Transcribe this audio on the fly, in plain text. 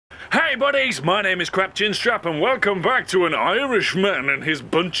Hey buddies, my name is Crap Chinstrap and welcome back to an Irishman and his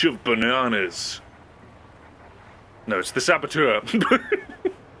bunch of bananas. No, it's the Saboteur.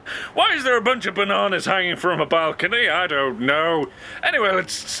 Why is there a bunch of bananas hanging from a balcony? I don't know. Anyway,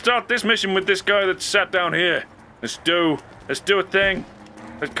 let's start this mission with this guy that's sat down here. Let's do a thing.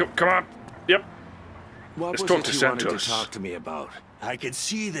 Come on. Yep. Let's talk to Santos. What wanted to talk to me about? I can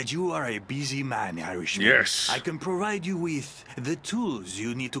see that you are a busy man, Irishman. Yes. I can provide you with the tools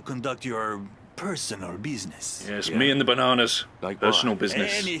you need to conduct your personal business. Yes, yeah. Me and the bananas. Like personal what?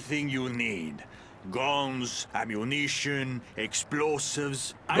 Business. Anything you need. Guns, ammunition,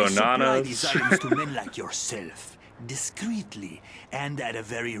 explosives. Bananas. I supply these items to men like yourself. Discreetly, and at a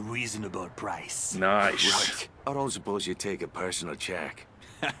very reasonable price. Nice. Right. I don't suppose you take a personal check.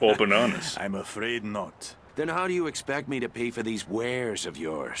 Or bananas. I'm afraid not. Then how do you expect me to pay for these wares of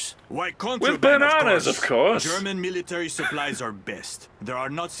yours? Why, contraband, with bananas, of course. German military supplies are best. There are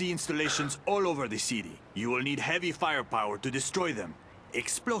Nazi installations all over the city. You will need heavy firepower to destroy them.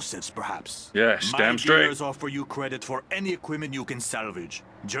 Explosives, perhaps. Yes, damn straight. My dealers offer you credit for any equipment you can salvage.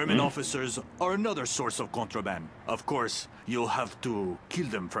 German officers are another source of contraband. Of course, you'll have to kill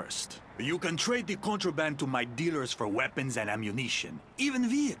them first. You can trade the contraband to my dealers for weapons and ammunition, even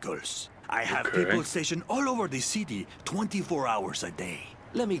vehicles. I have people stationed all over the city, 24 hours a day.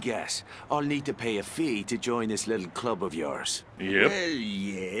 Let me guess. I'll need to pay a fee to join this little club of yours. Yep. Well,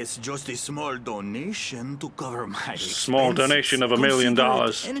 yes, just a small donation to cover my small donation of $1 million.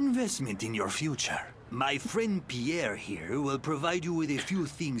 An investment in your future. My friend Pierre here will provide you with a few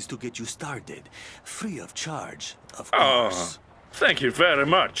things to get you started. Free of charge, of course. Thank you very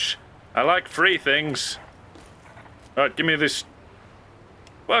much. I like free things. Alright, give me this.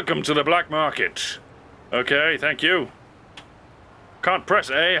 Welcome to the black market. Okay, thank you. Can't press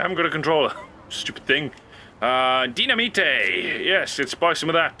A, I haven't got a controller. Stupid thing. Dynamite. Yes, let's buy some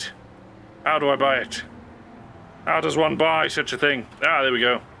of that. How do I buy it? How does one buy such a thing? Ah, there we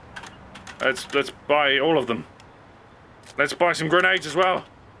go. Let's buy all of them. Let's buy some grenades as well.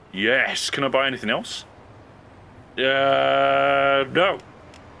 Yes, can I buy anything else? No.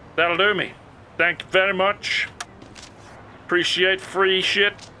 That'll do me. Thank you very much. Appreciate free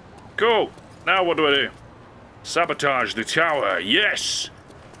shit. Cool. Now what do I do? Sabotage the tower. Yes!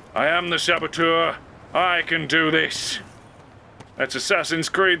 I am the Saboteur. I can do this. Let's Assassin's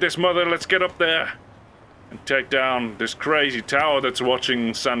Creed this mother. Let's get up there and take down this crazy tower that's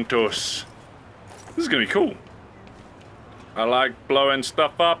watching Santos. This is gonna be cool. I like blowing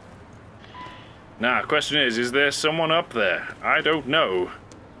stuff up. Now, question is there someone up there? I don't know.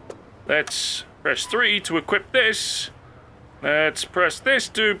 Let's press 3 to equip this. Let's press this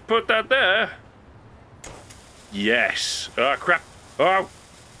to put that there. Yes. Oh, crap. Oh.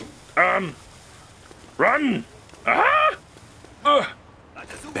 Run! Ah! Oh,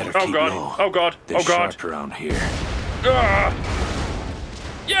 God. Oh, God. Oh, God. Sharp around here. Ah!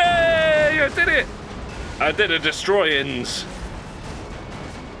 Yay! I did it! I did a destroy-ins.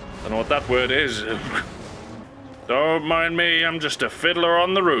 Don't know what that word is. Don't mind me, I'm just a fiddler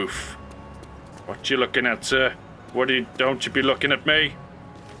on the roof. What you looking at, sir? Don't you be looking at me.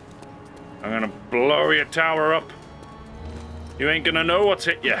 I'm gonna blow your tower up. You ain't gonna know what's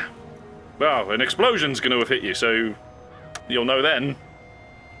hit you. Well, an explosion's gonna have hit you, so you'll know then.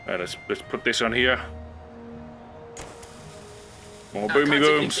 Right, let's put this on here. More boomy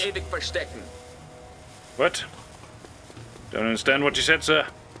booms. What? Don't understand what you said, sir.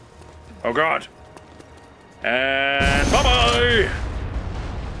 Oh God. And bye-bye!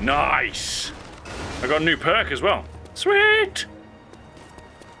 Nice! I got a new perk as well. Sweet!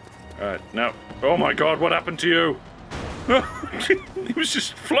 Alright, now. Oh my God, what happened to you? He was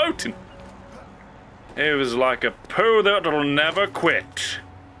just floating. It was like a poo that'll never quit.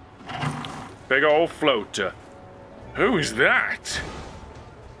 Big old floater. Who is that?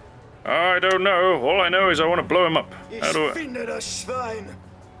 I don't know. All I know is I want to blow him up. How do I...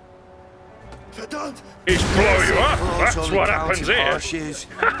 He's blow you up? That's what happens here.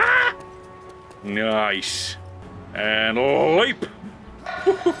 Nice. And leap.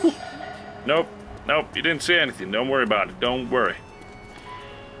 Nope. Nope, you didn't see anything. Don't worry about it. Don't worry.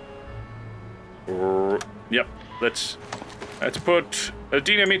 Yep. Let's put a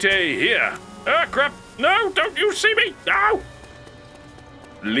dynamite here. Ah, crap. No, don't you see me? No.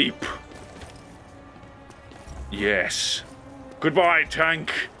 Leap. Yes. Goodbye,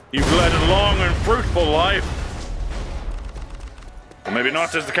 tank. You've led a long and fruitful life. Or maybe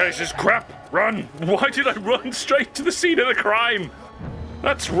not, as the case is. Crap. Run. Why did I run straight to the scene of the crime?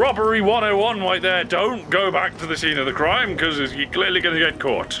 That's robbery 101 right there. Don't go back to the scene of the crime, because you're clearly going to get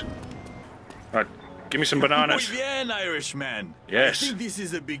caught. Right. Give me some bananas. Muy bien, Irishman. Yes. I think this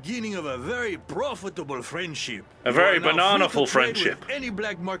is the beginning of a very profitable friendship. A very You are now banana-ful free to trade friendship. with any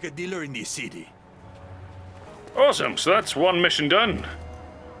black market dealer in the city. Awesome. So that's one mission done.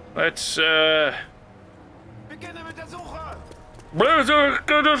 Let's, To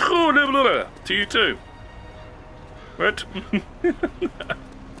you too. What?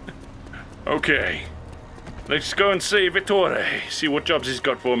 Okay. Let's go and see Vittore. See what jobs he's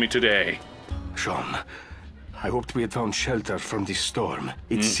got for me today. Sean, I hoped we had found shelter from this storm.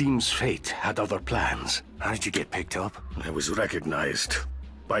 It seems fate had other plans. How did you get picked up? I was recognized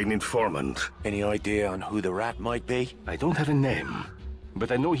by an informant. Any idea on who the rat might be? I don't have a name,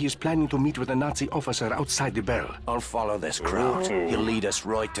 but I know he is planning to meet with a Nazi officer outside the bell. I'll follow this crowd. He'll lead us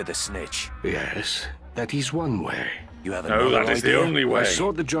right to the snitch. Yes, that is one way. You have No, another that is the idea? only I way.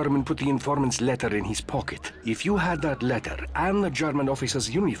 saw the German put the informant's letter in his pocket. If you had that letter and the German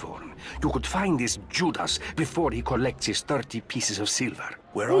officer's uniform, you could find this Judas before he collects his 30 pieces of silver.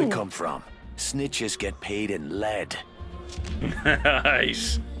 Where I come from, snitches get paid in lead.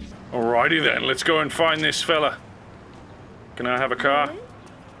 Nice. Alrighty then, let's go and find this fella. Can I have a car?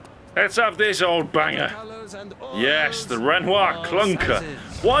 Let's have this old banger. Yes, the Renoir Clunker.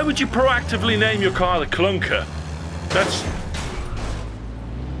 Why would you proactively name your car the Clunker? That's...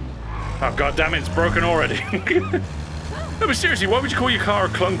 Oh, god damn it, it's broken already. No, but seriously, why would you call your car a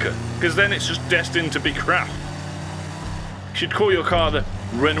Clunker? Because then it's just destined to be crap. You should call your car the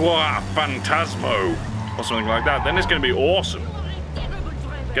Renoir Phantasmo or something like that. Then it's going to be awesome.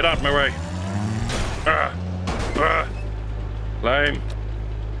 Get out of my way. Lame.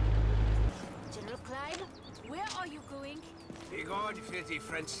 General Clive, where are you going? Be gone, filthy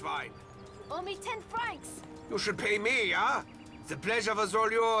French swine. You owe me 10 francs. You should pay me, yeah? The pleasure was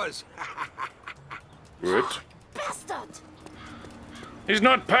all yours. What? Bastard! He's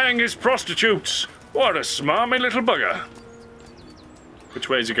not paying his prostitutes. What a smarmy little bugger. Which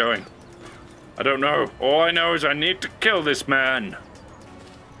way is he going? I don't know. All I know is I need to kill this man.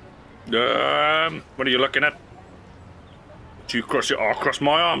 What are you looking at? Do you cross your... I'll cross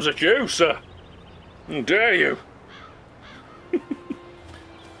my arms at you, sir. How dare you?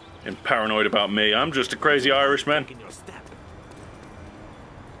 And paranoid about me. I'm just a crazy Irishman. In your step.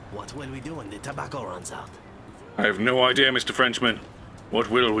 What will we do when the tobacco runs out? I have no idea, Mr. Frenchman.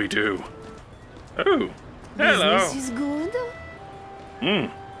 What will we do? Oh, hello. Business is good?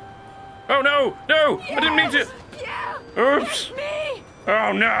 Oh no, no! I didn't mean to. Yeah! Oops! Me!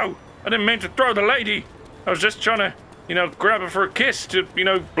 Oh no! I didn't mean to throw the lady. I was just trying to, you know, grab her for a kiss to, you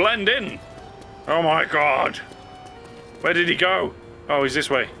know, blend in. Oh my god! Where did he go? Oh, he's this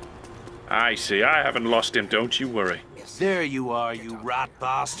way. I see. I haven't lost him. Don't you worry. There you are, you rat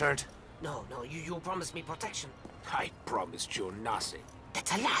bastard. No, you promised me protection. I promised you nothing.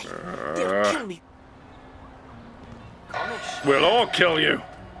 That's a lie. They'll kill me. We'll all kill you.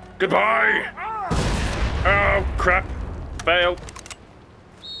 Goodbye. Oh crap! Fail.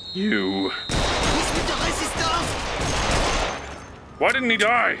 You. Why didn't he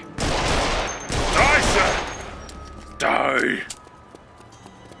die? Die, sir! Die!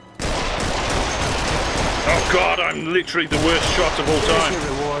 Oh god, I'm literally the worst shot of all Here's time. your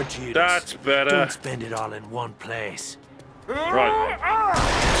reward, Judas. That's better. Don't spend it all in one place. Right.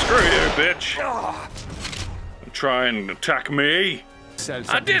 Screw you, bitch. Try and attack me.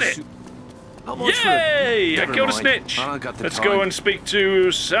 I did it! How much for Yay! I Never killed a mind. snitch. I got the Let's time. go and speak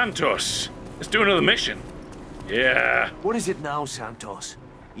to Santos. Let's do another mission. Yeah. What is it now, Santos?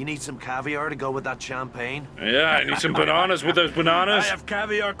 You need some caviar to go with that champagne? Yeah, I need some bananas with those I bananas. have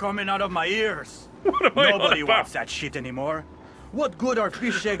caviar coming out of my ears. What am I on Nobody about? wants that shit anymore. What good are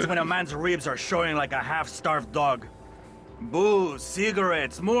fish eggs when a man's ribs are showing like a half-starved dog? Booze,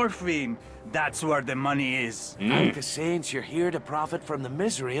 cigarettes, morphine. That's where the money is. Like the saints, you're here to profit from the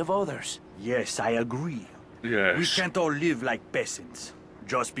misery of others. Yes, I agree. We Yes. can't all live like peasants.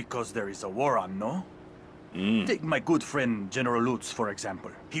 Just because there is a war on, no? Take my good friend General Lutz, for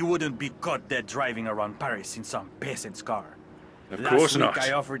example. He wouldn't be caught dead driving around Paris in some peasant's car. Of course Last week not.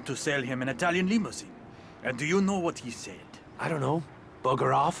 I offered to sell him an Italian limousine. And do you know what he said? I don't know.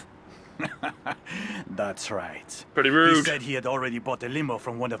 Bugger off? That's right. Pretty He rude. said he had already bought a limo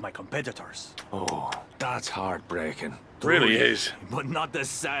from one of my competitors. Oh, that's heartbreaking. Really is. But not as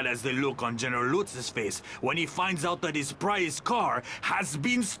sad as the look on General Lutz's face when he finds out that his prized car has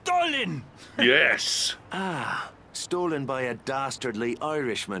been stolen! Yes. Stolen by a dastardly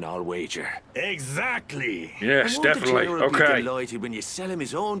Irishman, I'll wager. Exactly! Yes, Won't the definitely. General be Okay. delighted when you sell him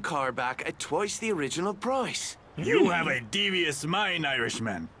his own car back at twice the original price. You have a devious mind,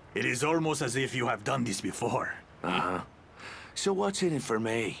 Irishman. It is almost as if you have done this before. So what's in it for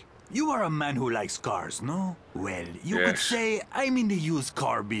me? You are a man who likes cars, no? Well, you could Yes. say I'm in the used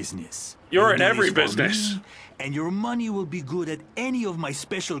car business. You're You in do every this for business. me, and your money will be good at any of my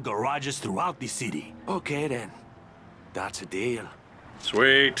special garages throughout the city. Okay then. That's a deal.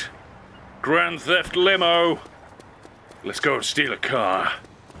 Sweet. Grand Theft Limo. Let's go and steal a car.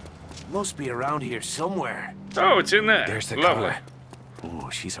 Must be around here somewhere. Oh, it's in there. There's the Lovely. car. Oh,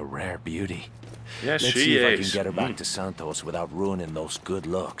 she's a rare beauty. Yes, Let's she see if I is. can get her back to Santos without ruining those good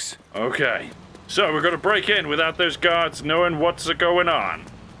looks. Okay. So we're gonna break in without those guards knowing what's going on.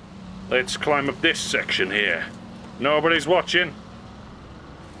 Let's climb up this section here. Nobody's watching.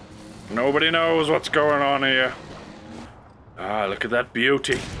 Nobody knows what's going on here. Ah, look at that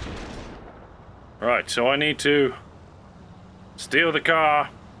beauty. Right, so I need to steal the car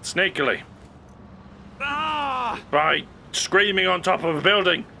sneakily. By screaming on top of a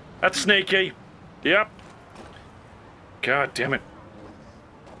building. That's sneaky. Yep. God damn it.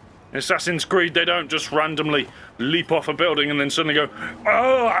 In Assassin's Creed, they don't just randomly leap off a building and then suddenly go,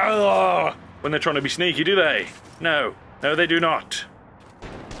 oh, when they're trying to be sneaky, do they? No. No, they do not.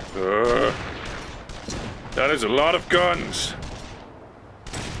 That is a lot of guns.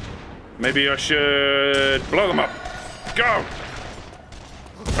 Maybe I should blow them up. Go!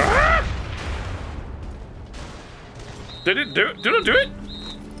 Ah! Did I do it?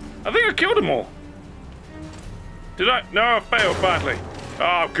 I think I killed them all. Did I? No, I failed badly.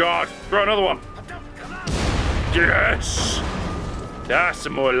 Oh god, throw another one. Yes! That's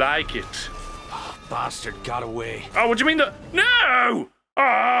more like it. Bastard got away. Oh, what do you mean that? No!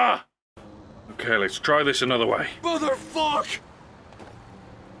 Ah! Okay, let's try this another way. Motherfuck!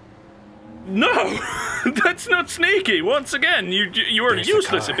 No! That's not sneaky! Once again, you are There's the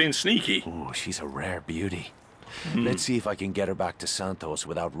useless car. at being sneaky. Oh, she's a rare beauty. Let's see if I can get her back to Santos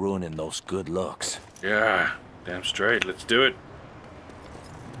without ruining those good looks. Yeah, damn straight. Let's do it.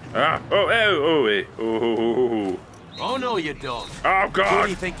 Ah! Oh! Oh, no, you don't. Oh Where do god!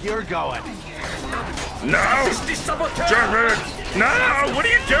 you think you're going? No! German! No! What are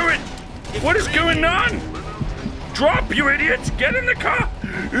you doing? What is going on? Drop, you idiots! Get in the car!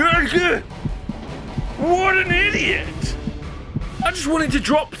 What an idiot! I just wanted to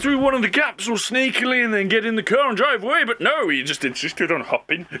drop through one of the gaps all sneakily and then get in the car and drive away, but no, he just insisted on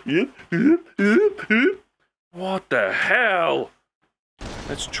hopping. What the hell?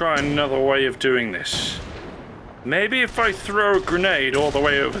 Let's try another way of doing this. Maybe if I throw a grenade all the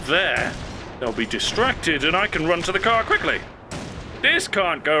way over there, they'll be distracted and I can run to the car quickly. This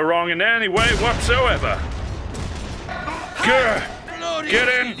can't go wrong in any way whatsoever. Get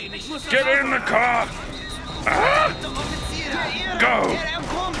in! Get in the car! Ah! Go!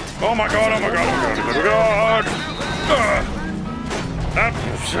 Oh my god, oh my god, oh my god, oh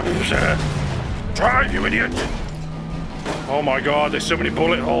my god! Drive, you idiot! Oh my god, there's so many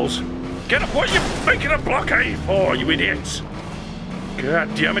bullet holes. Get up, what are you making a blockade for, you idiots?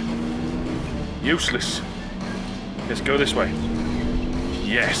 God damn it. Useless. Let's go this way.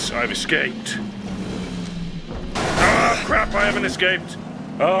 Yes, I've escaped. Oh crap, I haven't escaped.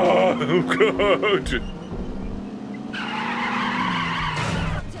 Oh god.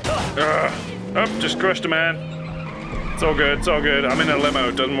 Oh, just crushed a man. It's all good, it's all good. I'm in a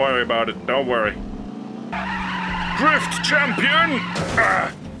limo, don't worry about it, don't worry. Drift champion!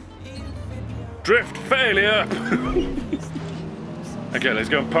 Drift failure! Okay, let's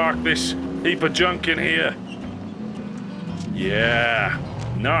go and park this heap of junk in here. Yeah,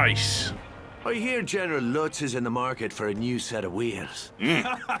 nice. I hear General Lutz is in the market for a new set of wheels.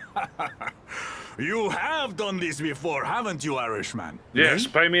 You have done this before, haven't you, Irishman? Yes,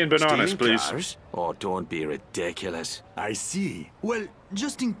 pay me in bananas, Steam please. cars? Oh, don't be ridiculous. I see. Well,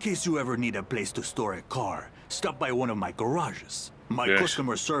 just in case you ever need a place to store a car, stop by one of my garages. My Yes.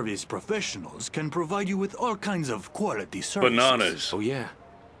 customer service professionals can provide you with all kinds of quality services. Bananas. Oh, yeah.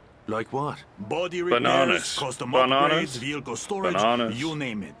 Like what? Body repairs, Bananas. custom Bananas. upgrades, vehicle storage, Bananas. you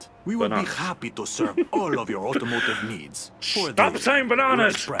name it. We will Bananas. be happy to serve all of your automotive needs. For Stop the saying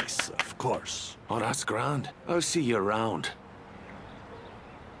bananas! right price, of course. Oh, that's grand. I'll see you around.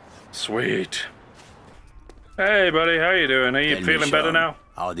 Sweet. Hey, buddy, how you doing? Are you Tell me, feeling better Sean, now?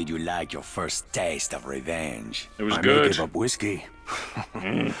 How did you like your first taste of revenge? It was I may good. give up whiskey.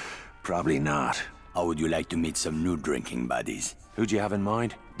 Probably not. How would you like to meet some new drinking buddies? Who'd you have in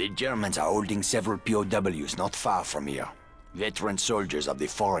mind? The Germans are holding several POWs not far from here. Veteran soldiers of the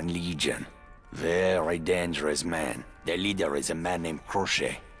Foreign Legion. Very dangerous men. Their leader is a man named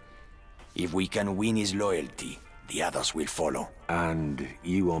Crochet. If we can win his loyalty, the others will follow. And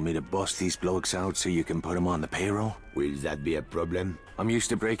you want me to bust these blokes out so you can put them on the payroll? Will that be a problem? I'm used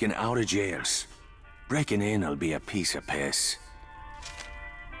to breaking out of jails. Breaking in will be a piece of piss.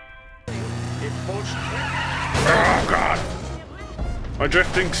 Oh, God! My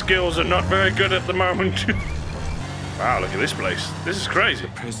drifting skills are not very good at the moment. Wow, look at this place. This is crazy.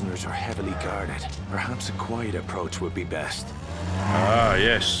 Prisoners are heavily guarded. Perhaps a quiet approach would be best. Ah,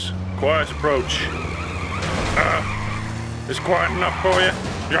 yes. Quiet approach. Is quiet enough for you?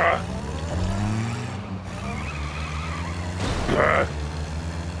 Yeah.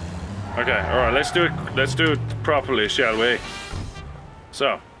 Okay, alright, let's do it properly, shall we?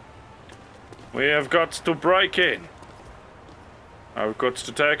 So, we have got to break in. I've got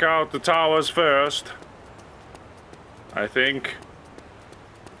to take out the towers first. I think.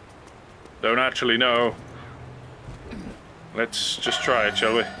 Don't actually know. Let's just try it,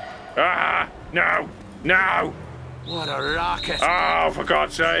 shall we? Ah! No! No! What a rocket! Oh, for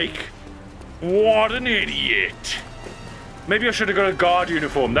God's sake! What an idiot! Maybe I should have got a guard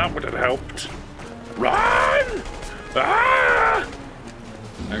uniform. That would have helped. Run! Ah!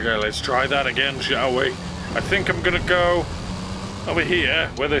 Okay, let's try that again, shall we? I think I'm gonna go over here,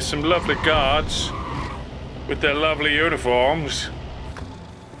 where there's some lovely guards with their lovely uniforms,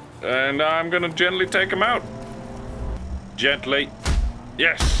 and I'm gonna gently take them out. Gently.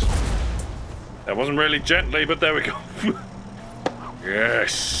 Yes. That wasn't really gently, but there we go.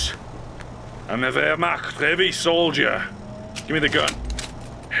 Yes. I'm a Wehrmacht heavy soldier. Give me the gun.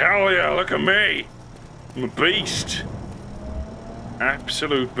 Hell yeah, look at me. I'm a beast.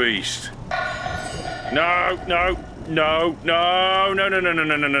 Absolute beast. No, no, no, no, no, no, no, no,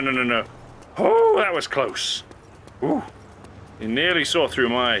 no, no, no, no, no. Oh, that was close. Ooh. It nearly saw through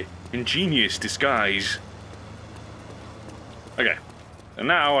my ingenious disguise. Okay. And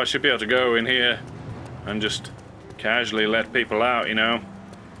now I should be able to go in here and just casually let people out, you know.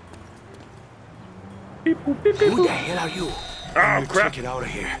 Beep, boop, beep, beep, Who boop. the hell are you? Oh, crap. Get out of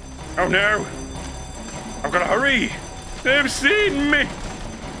here. Oh, no. I've got to hurry. They've seen me.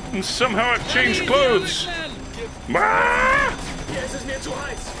 And somehow I've changed clothes. Ah!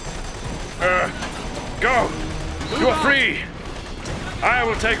 Go. You are free. I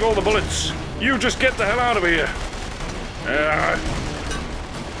will take all the bullets. You just get the hell out of here.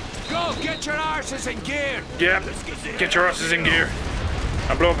 Go, get your arses in gear. Yep. Get your asses in gear.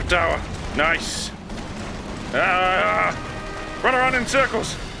 I blow up a tower. Nice. Run around in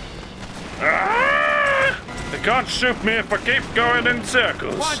circles. They can't shoot me if I keep going in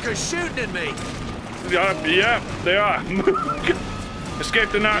circles. Wanker's shooting at me. Yeah, they are. Escape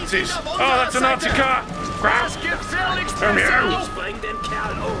the Nazis. Oh, that's a Nazi car. Crap.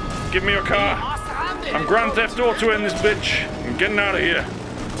 Give me your car. I'm Grand Theft Auto in this bitch. I'm getting out of here.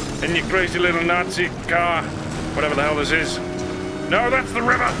 In your crazy little Nazi car. Whatever the hell this is. No, that's the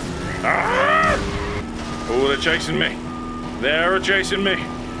river. Ah! Oh, they're chasing me. They're chasing me.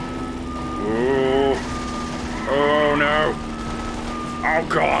 Oh. Oh, no. Oh,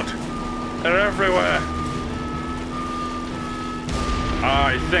 God. They're everywhere.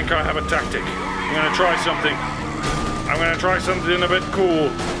 I think I have a tactic. I'm gonna try something. I'm gonna try something a bit cool.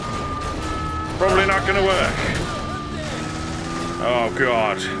 Probably not gonna work. Oh,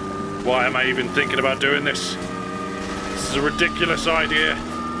 God. Why am I even thinking about doing this? This is a ridiculous idea.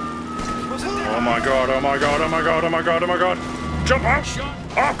 Oh, my God. Oh, my God. Oh, my God. Oh, my God. Oh, my God. Jump out.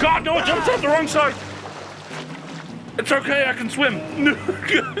 Oh, God. No, I jumped out the wrong side. It's okay. I can swim. And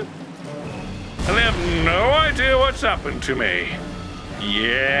they have no idea what's happened to me.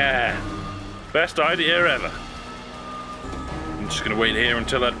 Yeah. Best idea ever. I'm just gonna wait here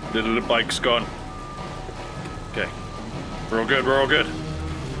until that little bike's gone. Okay. We're all good, we're all good.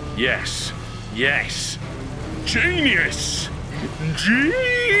 Yes. Yes. Genius!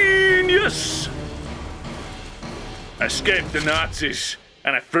 Genius! Escaped the Nazis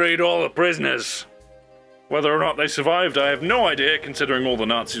and I freed all the prisoners. Whether or not they survived, I have no idea, considering all the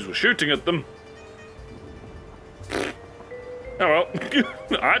Nazis were shooting at them. Oh well,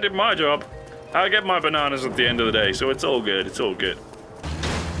 I did my job. I get my bananas at the end of the day, so it's all good, it's all good.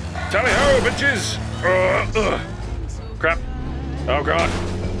 Tally-ho, bitches! Crap. Oh, God.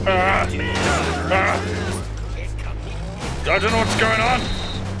 I don't know what's going on.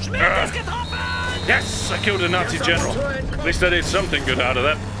 Yes, I killed a Nazi general. At least I did something good out of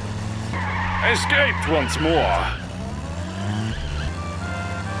that. I escaped once more.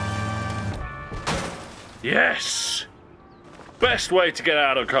 Yes! Best way to get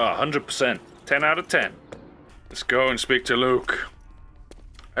out of a car, 100%. 10 out of 10. Let's go and speak to Luke.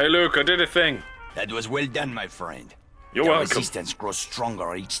 Hey Luke, I did a thing. That was well done, my friend. You're the welcome. resistance grows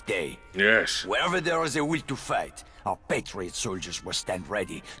stronger each day. Yes. Wherever there is a will to fight, our patriot soldiers will stand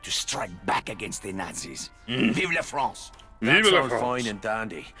ready to strike back against the Nazis. Vive la France! That Vive la sounds France. fine and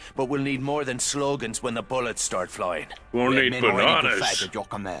dandy, but we'll need more than slogans when the bullets start flying. We'll need Men ready to fight bananas. at your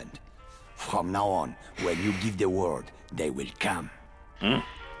command. From now on, when you give the word, they will come.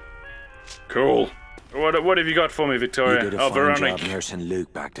 Cool. What have you got for me, Victoria? You did a fine Veronique. job nursing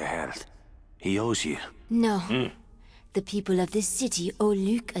Luke back to health. He owes you. No. The people of this city owe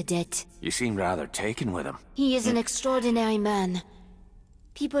Luke a debt. You seem rather taken with him. He is an extraordinary man.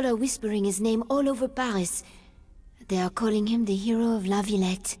 People are whispering his name all over Paris. They are calling him the hero of La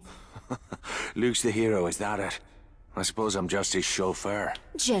Villette. Luke's the hero, is that it? I suppose I'm just his chauffeur.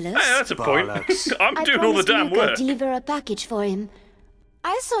 Jealous? Hey, that's a point. Bollocks. I'm I doing all the promised damn Luke I'd work. deliver a package for him.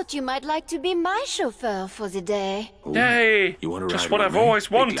 I thought you might like to be my chauffeur for the day. Hey, You want to just ride what with I've me? always Be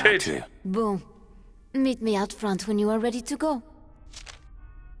glad wanted. to. Bon. Meet me out front when you are ready to go.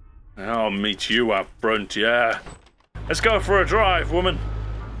 I'll meet you up front, yeah. Let's go for a drive, woman.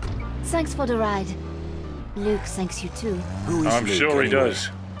 Thanks for the ride. Luke thanks you too. Who is I'm Luke, sure he anyway? does.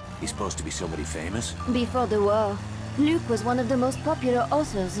 He's supposed to be somebody famous. Before the war, Luke was one of the most popular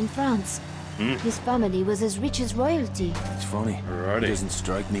authors in France. His family was as rich as royalty. It's funny. Alrighty. He doesn't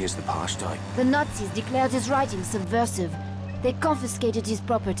strike me as the posh type. The Nazis declared his writing subversive. They confiscated his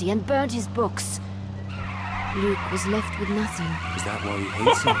property and burned his books. Luke was left with nothing. Is that why he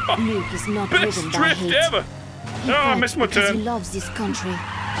hates him? Luke is not Best driven by drift hate. ever. He Oh, I fights missed my because turn. he loves this country.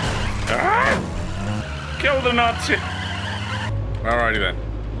 Ah! Kill the Nazi. Alrighty then.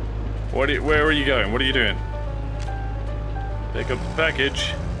 Where are you going? What are you doing? Pick up the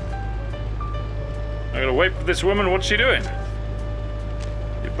package. I gotta wait for this woman. What's she doing?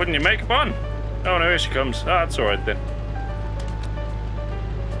 You putting your makeup on? Oh no, here she comes. Ah, that's alright then.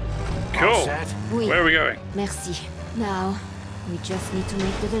 Cool. Oui. Where are we going? Merci. Now, we just need to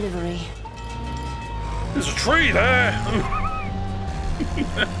make the delivery. There's a tree there.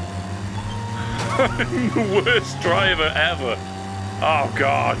 I'm the worst driver ever. Oh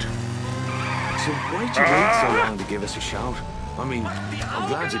God. So why'd you wait so long to give us a shout? I mean, I'm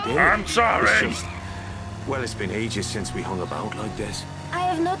glad you did. I'm sorry. It's just... Well, it's been ages since we hung about like this. I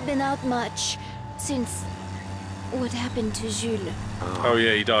have not been out much since what happened to Jules. Oh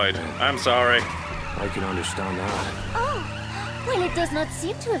yeah, he died. I'm sorry. I can understand that. Oh, well, it does not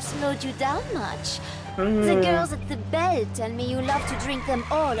seem to have slowed you down much. The girls at the bell tell me you love to drink them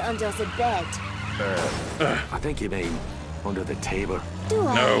all under the bed. I think you mean under the table. Do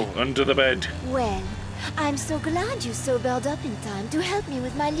I? No, under the bed. Well, I'm so glad you sobered up in time to help me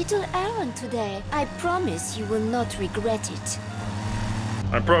with my little errand today. I promise you will not regret it.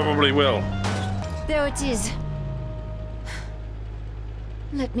 I probably will. There it is.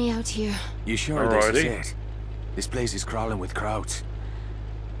 Let me out here. You sure this is Alrighty. it? This place is crawling with crowds.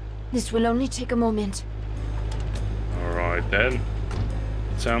 This will only take a moment. Alright then.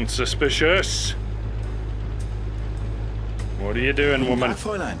 Sounds suspicious. What are you doing, woman?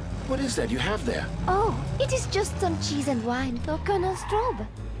 Fräulein, what is that you have there? Oh, it is just some cheese and wine for Colonel Straub.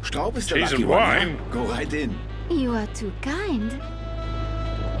 Straub is the Cheese lucky and one, wine? huh? Go right in. You are too kind.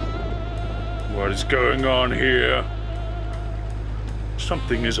 What is going on here?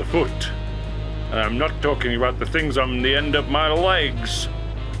 Something is afoot. And I'm not talking about the things on the end of my legs.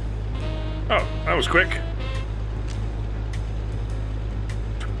 Oh, that was quick.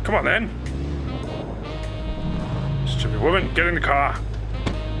 Come on then. Stupid woman, get in the car.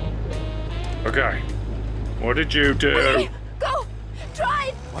 Okay. What did you do? Hey, go!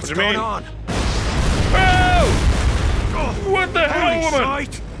 Drive! What do you mean? Oh! What the hell, woman?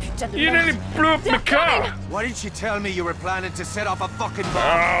 You nearly blew up my car! Why didn't you tell me you were planning to set off a fucking bomb?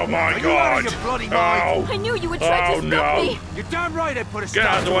 Oh my Are you out of God! your bloody mind? I knew you would try to stop me! You're damn right I put a Get stop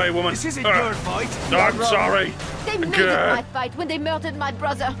out of the to way, it. woman! This isn't your fight. No, I'm sorry. They made Good. it my fight when they murdered my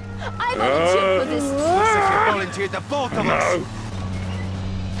brother. I volunteered for this. Looks like you volunteered the both of us.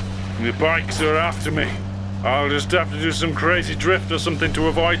 No. The bikes are after me. I'll just have to do some crazy drift or something to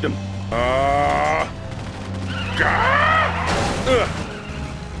avoid them.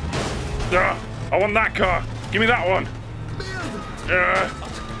 I want that car. Give me that one.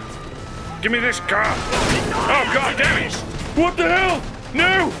 Give me this car. Oh, God damn it. What the hell?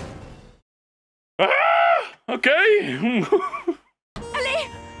 No. Okay. Allez,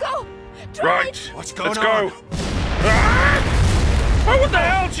 go! Drive! Right. What's going Let's on? go. Oh, what the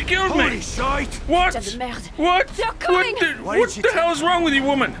hell? She killed me. Holy shite! What? Putain de merde. What? They're coming. Why What did she the tell- hell's wrong with you,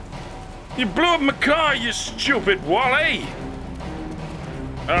 woman? You blew up my car, you stupid wally!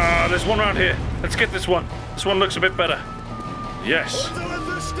 There's one around here. Let's get this one. This one looks a bit better. Yes.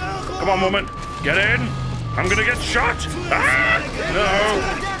 Come on, woman. Get in. I'm gonna get shot.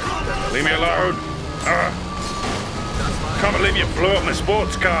 No. Leave me alone. Can't believe you blew up my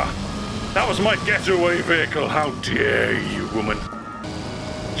sports car. That was my getaway vehicle. How dare you, woman?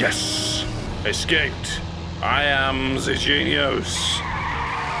 Yes. Escaped. I am the genius.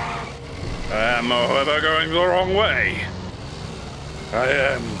 Am however going the wrong way. I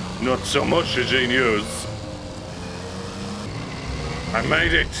am not so much a genius. I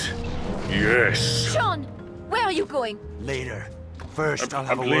made it. Yes. Sean, where are you going? Later. First, I'll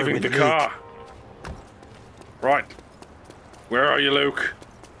have I'm a word leaving with the Luke. car. Right. Where are you, Luke?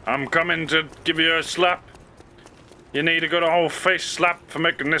 I'm coming to give you a slap. You need a good old face slap for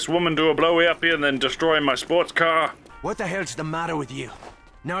making this woman do a blowy up here and then destroying my sports car. What the hell's the matter with you?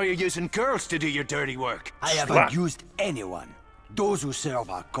 Now you're using girls to do your dirty work. I haven't used anyone. Those who serve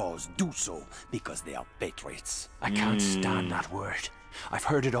our cause do so because they are patriots. I can't stand that word. I've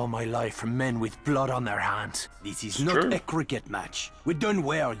heard it all my life from men with blood on their hands. This is not a cricket match. We don't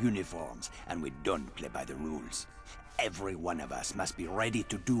wear uniforms, and we don't play by the rules. Every one of us must be ready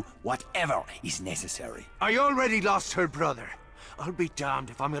to do whatever is necessary. I already lost her brother. I'll be damned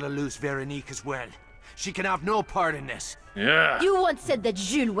if I'm gonna lose Veronique as well. She can have no part in this. Yeah. You once said that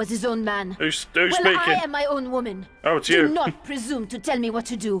Jules was his own man. Who's Well, speaking? I am my own woman. Oh, it's Do you. not presume to tell me what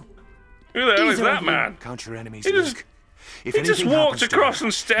to do. Who the hell is Either that of you. man? Count your enemies, He just, Luke. If he just anything walked happens to across her,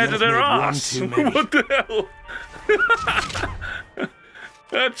 and stared you'll at have her made one ass. too many. What the hell?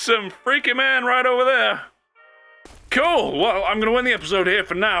 That's some freaky man right over there. Cool. Well, I'm going to end the episode here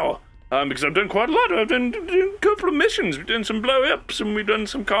for now. Because I've done quite a lot. I've done a couple of missions. We've done some blow-ups, and we've done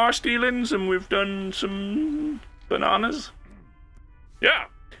some car stealings, and we've done some bananas. Yeah.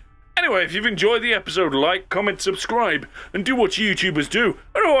 Anyway, if you've enjoyed the episode, like, comment, subscribe, and do what YouTubers do.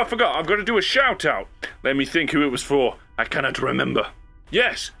 Oh, I forgot. I've got to do a shout-out. Let me think who it was for. I cannot remember.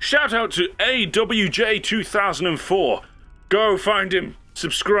 Yes, shout-out to AWJ2004. Go find him.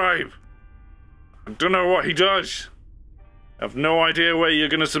 Subscribe. I don't know what he does. I have no idea where you're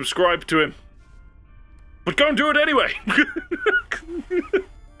going to subscribe to him. But go and do it anyway.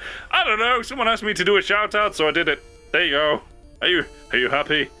 I don't know. Someone asked me to do a shout-out, so I did it. There you go. Are you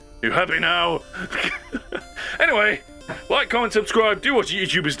happy? Are you happy now? Anyway, like, comment, subscribe, do what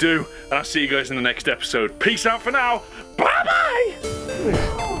YouTubers do, and I'll see you guys in the next episode. Peace out for now. Bye-bye!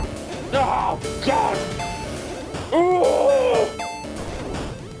 Oh, God! Oh!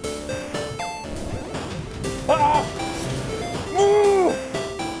 Ah! Ooh!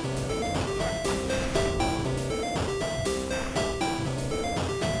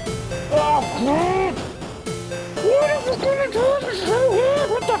 Oh, God! What is it gonna do?